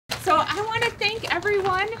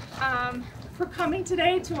everyone for coming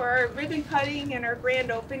today to our ribbon cutting and our grand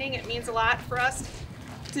opening. It means a lot for us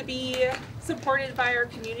to be supported by our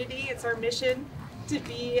community. It's our mission to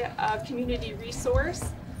be a community resource.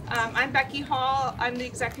 I'm Becky Hall. I'm the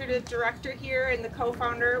executive director here and the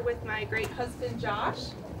co-founder with my great husband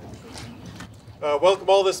Josh. Welcome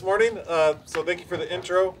all this morning. So thank you for the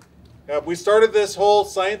intro. We started this whole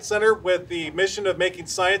Science Center with the mission of making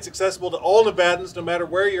science accessible to all Nevadans, no matter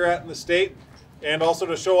where you're at in the state, and also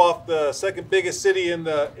to show off the second biggest city in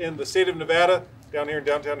the state of Nevada, down here in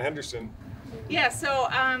downtown Henderson. Yeah, so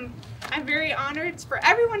I'm very honored for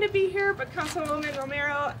everyone to be here, but Councilwoman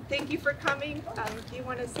Romero, thank you for coming. Do you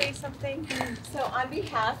want to say something? So on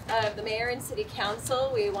behalf of the Mayor and City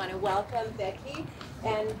Council, we want to welcome Becky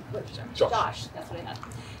and Josh, that's what I had,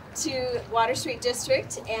 to Water Street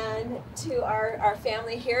District and to our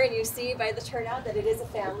family here. And you see by the turnout that it is a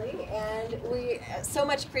family, and we so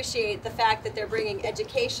much appreciate the fact that they're bringing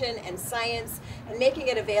education and science and making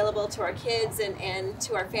it available to our kids and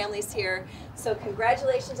to our families here. So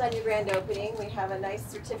congratulations on your grand opening. We have a nice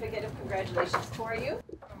certificate of congratulations for you.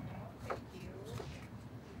 Thank you.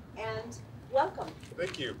 And welcome.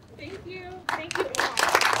 Thank you. Thank you. Thank you all.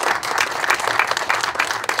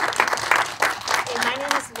 And my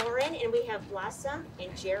name is Lauren, and we have Blossom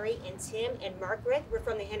and Jerry and Tim and Margaret. We're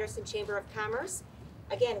from the Henderson Chamber of Commerce.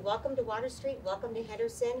 Again, welcome to Water Street. Welcome to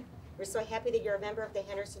Henderson. We're so happy that you're a member of the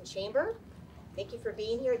Henderson Chamber. Thank you for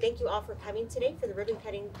being here. Thank you all for coming today for the ribbon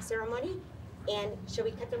cutting ceremony. And shall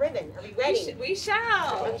we cut the ribbon? Are we ready? We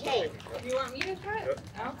shall. Okay. You want me to cut? Yep.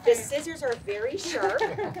 Okay. The scissors are very sharp.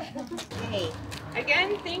 Okay.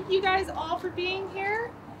 Again, thank you guys all for being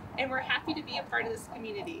here, and we're happy to be a part of this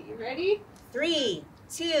community. You ready? 3,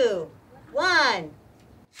 2, 1.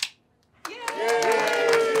 Yay!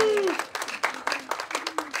 Yay!